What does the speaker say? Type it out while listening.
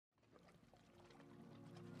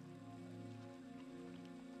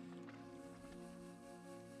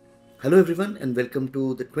Hello everyone and welcome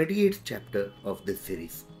to the 28th chapter of this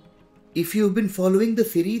series. If you've been following the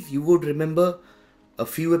series, you would remember a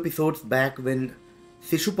few episodes back when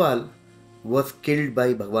Sisupala was killed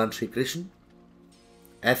by Bhagwan Shri Krishna.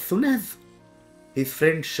 As soon as his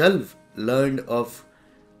friend Salva learned of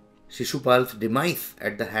Sisupala's demise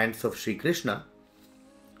at the hands of Shri Krishna,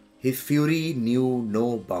 his fury knew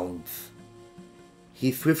no bounds.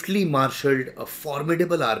 He swiftly marshalled a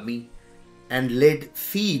formidable army and laid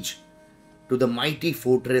siege to the mighty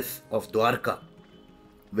fortress of Dwaraka,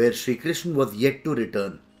 where Shri Krishna was yet to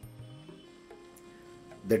return.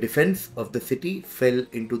 The defense of the city fell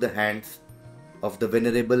into the hands of the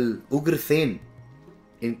venerable Ugrasena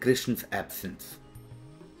in Krishna's absence.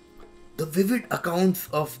 The vivid accounts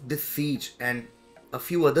of this siege and a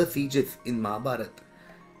few other sieges in Mahabharata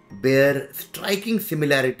bear striking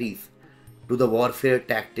similarities to the warfare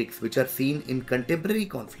tactics which are seen in contemporary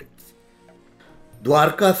conflicts.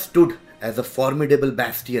 Dwaraka stood as a formidable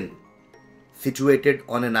bastion situated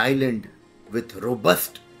on an island with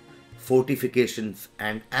robust fortifications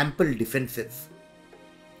and ample defenses.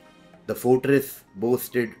 The fortress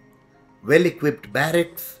boasted well-equipped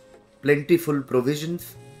barracks, plentiful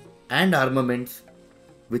provisions and armaments,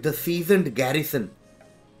 with a seasoned garrison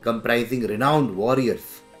comprising renowned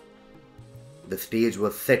warriors. The stage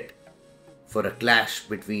was set for a clash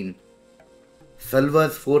between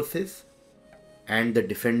Salva's forces and the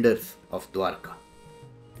defenders of Dwaraka.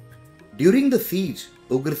 During the siege,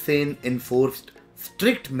 Ugrasena enforced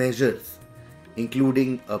strict measures,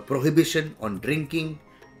 including a prohibition on drinking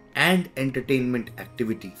and entertainment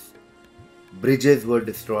activities. Bridges were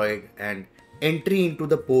destroyed and entry into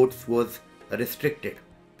the ports was restricted.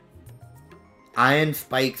 Iron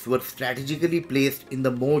spikes were strategically placed in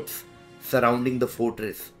the moats surrounding the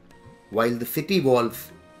fortress, while the city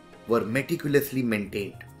walls were meticulously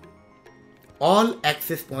maintained. All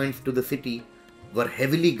access points to the city were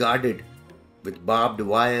heavily guarded with barbed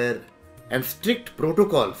wire, and strict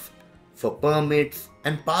protocols for permits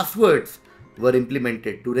and passwords were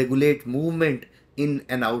implemented to regulate movement in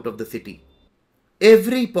and out of the city.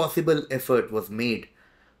 Every possible effort was made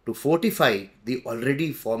to fortify the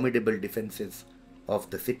already formidable defenses of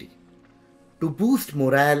the city. To boost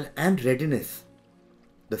morale and readiness,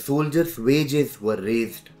 the soldiers' wages were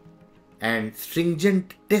raised and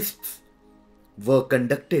stringent tests were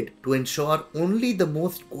conducted to ensure only the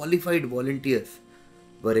most qualified volunteers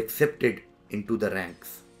were accepted into the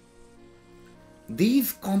ranks.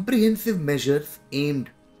 These comprehensive measures aimed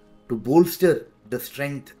to bolster the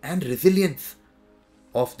strength and resilience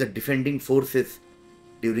of the defending forces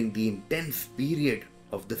during the intense period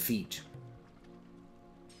of the siege.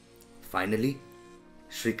 Finally,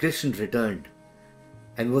 Shri Krishna returned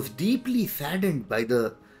and was deeply saddened by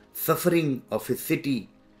the suffering of his city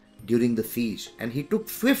during the siege, and he took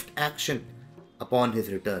swift action upon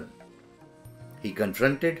his return. He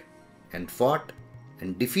confronted and fought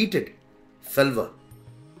and defeated Salva,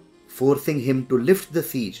 forcing him to lift the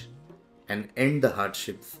siege and end the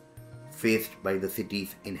hardships faced by the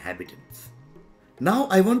city's inhabitants. Now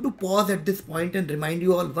I want to pause at this point and remind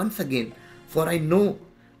you all once again, for I know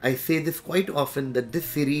I say this quite often, that this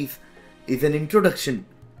series is an introduction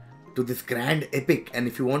to this grand epic, and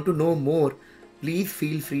if you want to know more, please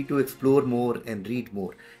feel free to explore more and read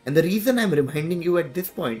more. And the reason I'm reminding you at this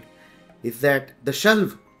point is that the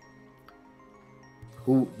Salva,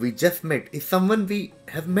 who we just met, is someone we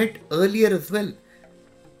have met earlier as well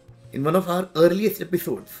in one of our earliest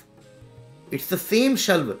episodes. It's the same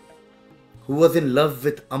Salva who was in love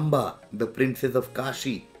with Amba, the princess of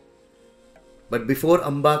Kashi. But before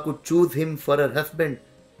Amba could choose him for her husband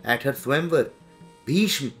at her Swamvar,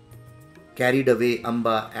 Bhishma carried away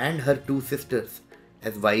Amba and her two sisters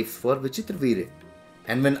as wives for Vichitraveera.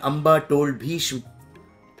 And when Amba told Bhishma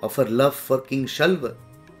of her love for King Salva,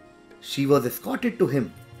 she was escorted to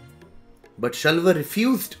him. But Salva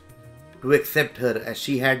refused to accept her, as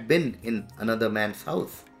she had been in another man's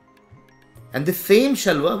house. And this same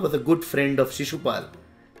Salva was a good friend of Sisupala,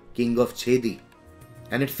 king of Chedi.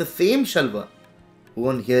 And it's the same Salva who,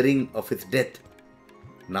 on hearing of his death,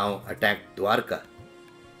 now attacked Dwaraka.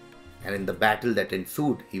 And in the battle that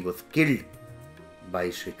ensued, he was killed by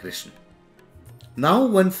Shri Krishna. Now,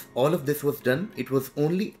 once all of this was done, it was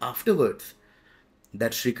only afterwards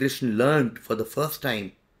that Shri Krishna learned for the first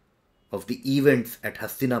time of the events at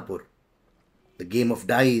Hastinapur, the game of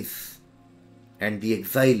dice, and the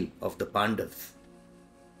exile of the Pandavas.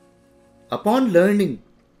 Upon learning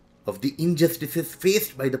of the injustices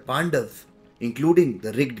faced by the Pandavas, including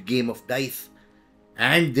the rigged game of dice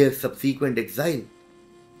and their subsequent exile,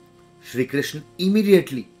 Shri Krishna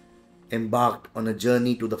immediately embarked on a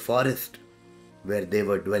journey to the forest where they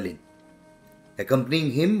were dwelling.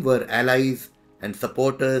 Accompanying him were allies and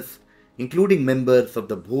supporters, including members of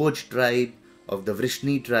the Bhoj tribe, of the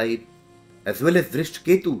Vrishni tribe, as well as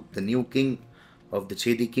Dhrishtaketu, the new king of the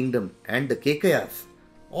Chedi kingdom, and the Kekayas,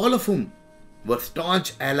 all of whom were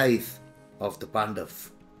staunch allies of the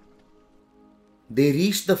Pandavas. They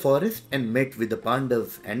reached the forest and met with the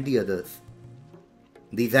Pandavas and the others.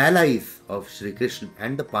 These allies of Sri Krishna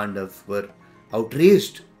and the Pandavas were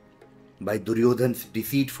outraged by Duryodhana's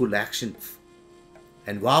deceitful actions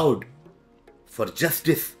and vowed for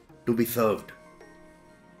justice to be served,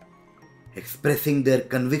 expressing their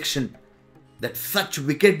conviction that such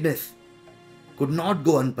wickedness could not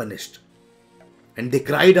go unpunished. And they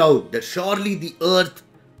cried out that surely the earth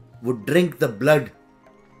would drink the blood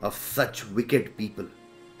of such wicked people.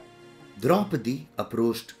 Draupadi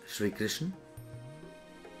approached Sri Krishna,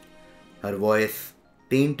 her voice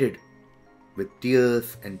tainted with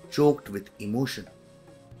tears and choked with emotion,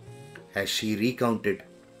 as she recounted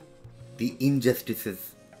the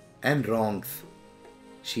injustices and wrongs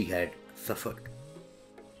she had suffered.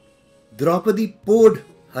 Draupadi poured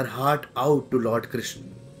her heart out to Lord Krishna,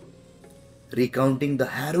 recounting the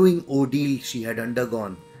harrowing ordeal she had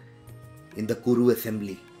undergone in the Kuru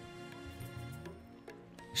assembly.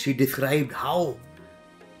 She described how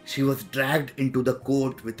she was dragged into the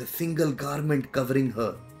court with a single garment covering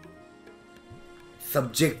her,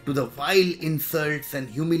 subject to the vile insults and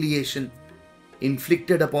humiliation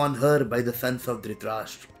inflicted upon her by the sons of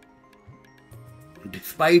Dhritarashtra.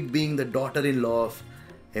 Despite being the daughter-in-law of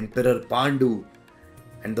Emperor Pandu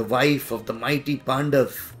and the wife of the mighty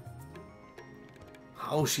Pandavas,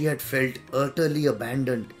 how she had felt utterly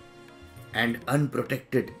abandoned and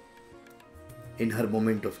unprotected in her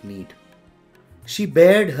moment of need. She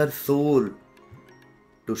bared her soul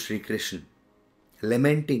to Sri Krishna,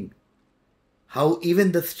 lamenting how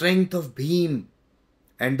even the strength of Bhim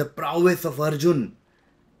and the prowess of Arjun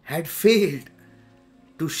had failed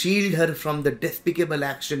to shield her from the despicable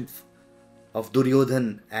actions of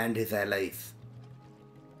Duryodhana and his allies.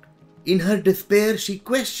 In her despair, she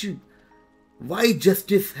questioned why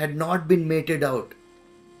justice had not been meted out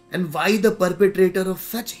and why the perpetrator of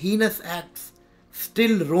such heinous acts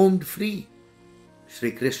still roamed free.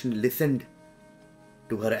 Sri Krishna listened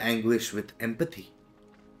to her anguish with empathy.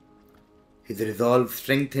 His resolve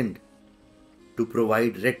strengthened to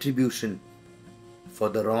provide retribution for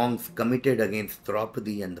the wrongs committed against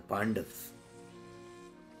Draupadi and the Pandavas.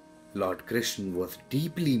 Lord Krishna was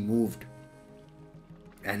deeply moved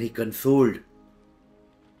and he consoled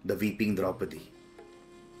the weeping Draupadi.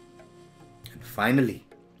 And finally,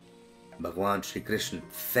 Bhagwan Sri Krishna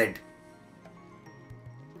said,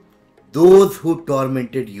 "Those who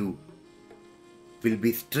tormented you will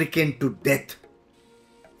be stricken to death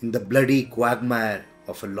in the bloody quagmire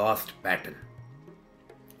of a lost battle.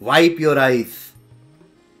 Wipe your eyes.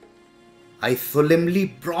 I solemnly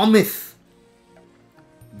promise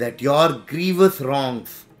that your grievous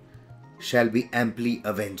wrongs shall be amply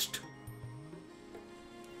avenged.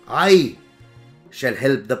 I shall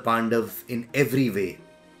help the Pandavas in every way.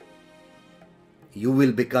 You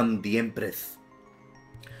will become the empress.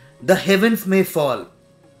 The heavens may fall,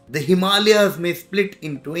 the Himalayas may split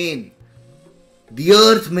in twain, the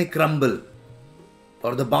earth may crumble,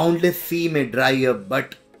 or the boundless sea may dry up,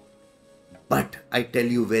 but I tell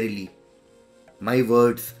you verily, my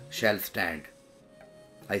words shall stand.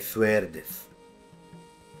 I swear this."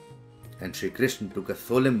 And Sri Krishna took a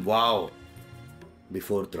solemn vow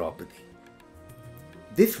before Draupadi.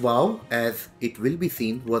 This vow, as it will be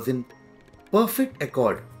seen, was in perfect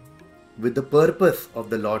accord with the purpose of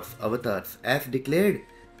the Lord's avatars as declared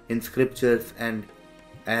in scriptures and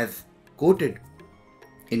as quoted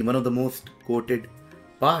in one of the most quoted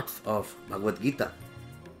parts of Bhagavad Gita,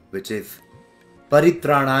 which is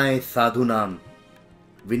Paritranay sadhunam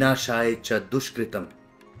vinashaya cha dushkritam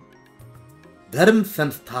dharm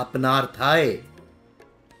sansthapanarthaya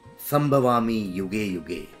sambhavami yuge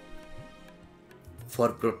yuge. For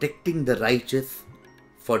protecting the righteous,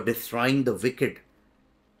 for destroying the wicked,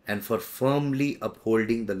 and for firmly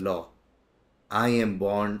upholding the law, I am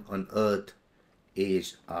born on earth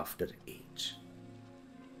age after age.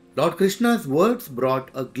 Lord Krishna's words brought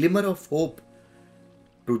a glimmer of hope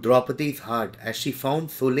to Draupadi's heart as she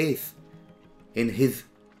found solace in his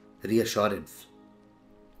reassurance.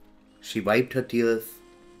 She wiped her tears,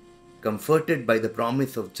 comforted by the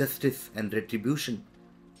promise of justice and retribution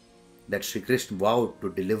that Sri Krishna vowed to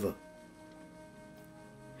deliver.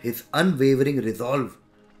 His unwavering resolve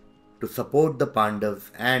to support the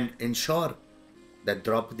Pandavas and ensure that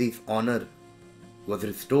Draupadi's honor was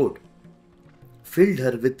restored filled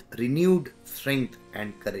her with renewed strength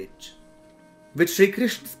and courage. With Sri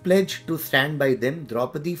Krishna's pledge to stand by them,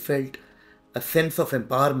 Draupadi felt a sense of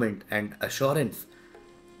empowerment and assurance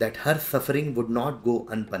that her suffering would not go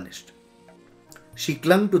unpunished. She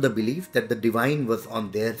clung to the belief that the divine was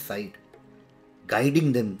on their side,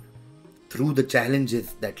 guiding them through the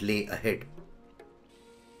challenges that lay ahead.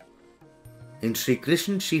 In Sri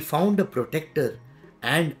Krishna, she found a protector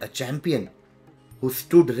and a champion who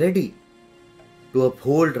stood ready to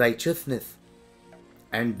uphold righteousness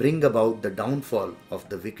and bring about the downfall of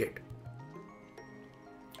the wicked.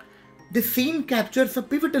 This scene captures a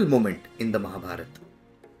pivotal moment in the Mahabharata,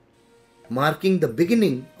 marking the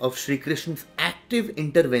beginning of Sri Krishna's active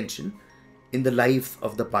intervention in the lives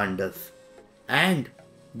of the Pandavas and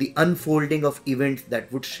the unfolding of events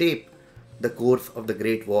that would shape the course of the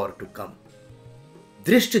great war to come.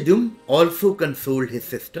 Dhrishtadyumna also consoled his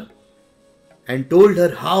sister and told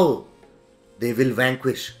her how they will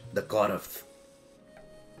vanquish the Kauravas.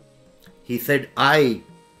 He said, I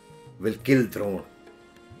will kill Drona.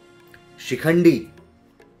 Shikhandi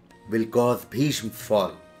will cause Bhishma's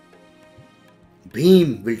fall.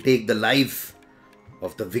 Bhim will take the lives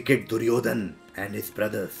of the wicked Duryodhan and his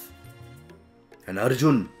brothers. And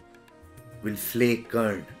Arjun will slay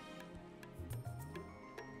Karna.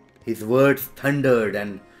 His words thundered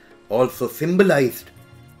and also symbolized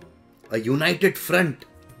a united front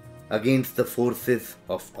against the forces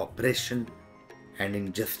of oppression and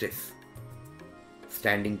injustice,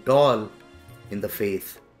 standing tall in the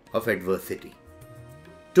face of adversity.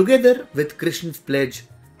 Together with Krishna's pledge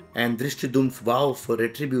and Dhrishtadyumna's vow for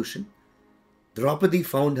retribution, Draupadi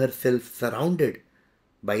found herself surrounded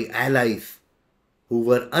by allies who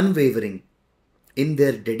were unwavering in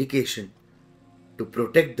their dedication to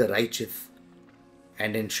protect the righteous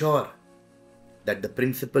and ensure that the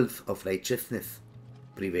principles of righteousness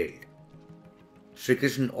prevailed. Sri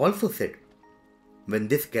Krishna also said, when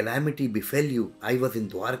this calamity befell you, I was in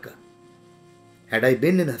Dwaraka. Had I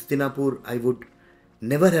been in Hastinapur, I would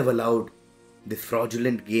never have allowed this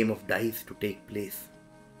fraudulent game of dice to take place.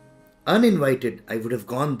 Uninvited, I would have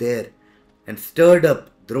gone there and stirred up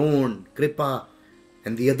Drona, Kripa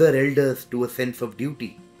and the other elders to a sense of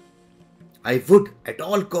duty. I would, at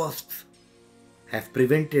all costs, have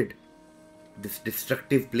prevented this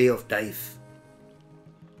destructive play of dice.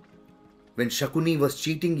 When Shakuni was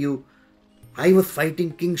cheating you, I was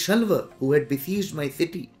fighting King Salva, who had besieged my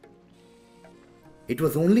city. It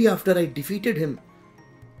was only after I defeated him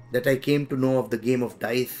that I came to know of the game of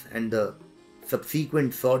dice and the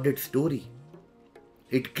subsequent sordid story.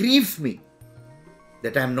 It grieves me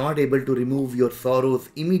that I am not able to remove your sorrows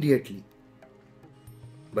immediately.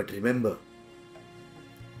 But remember,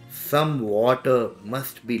 some water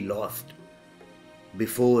must be lost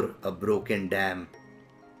before a broken dam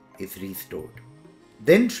is restored.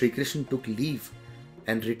 Then Sri Krishna took leave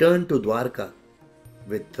and returned to Dwaraka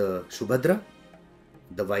with Subhadra,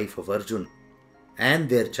 the wife of Arjun, and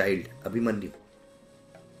their child Abhimanyu.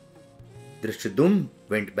 Dhrishtadyumna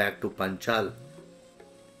went back to Panchal,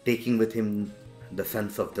 taking with him the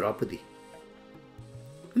sons of Draupadi.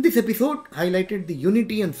 This episode highlighted the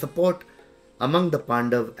unity and support among the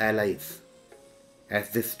Pandav allies as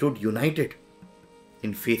they stood united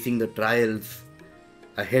in facing the trials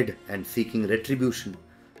ahead and seeking retribution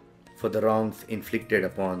for the wrongs inflicted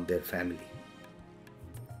upon their family.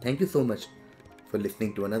 Thank you so much for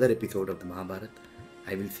listening to another episode of the Mahabharata.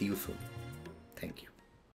 I will see you soon. Thank you.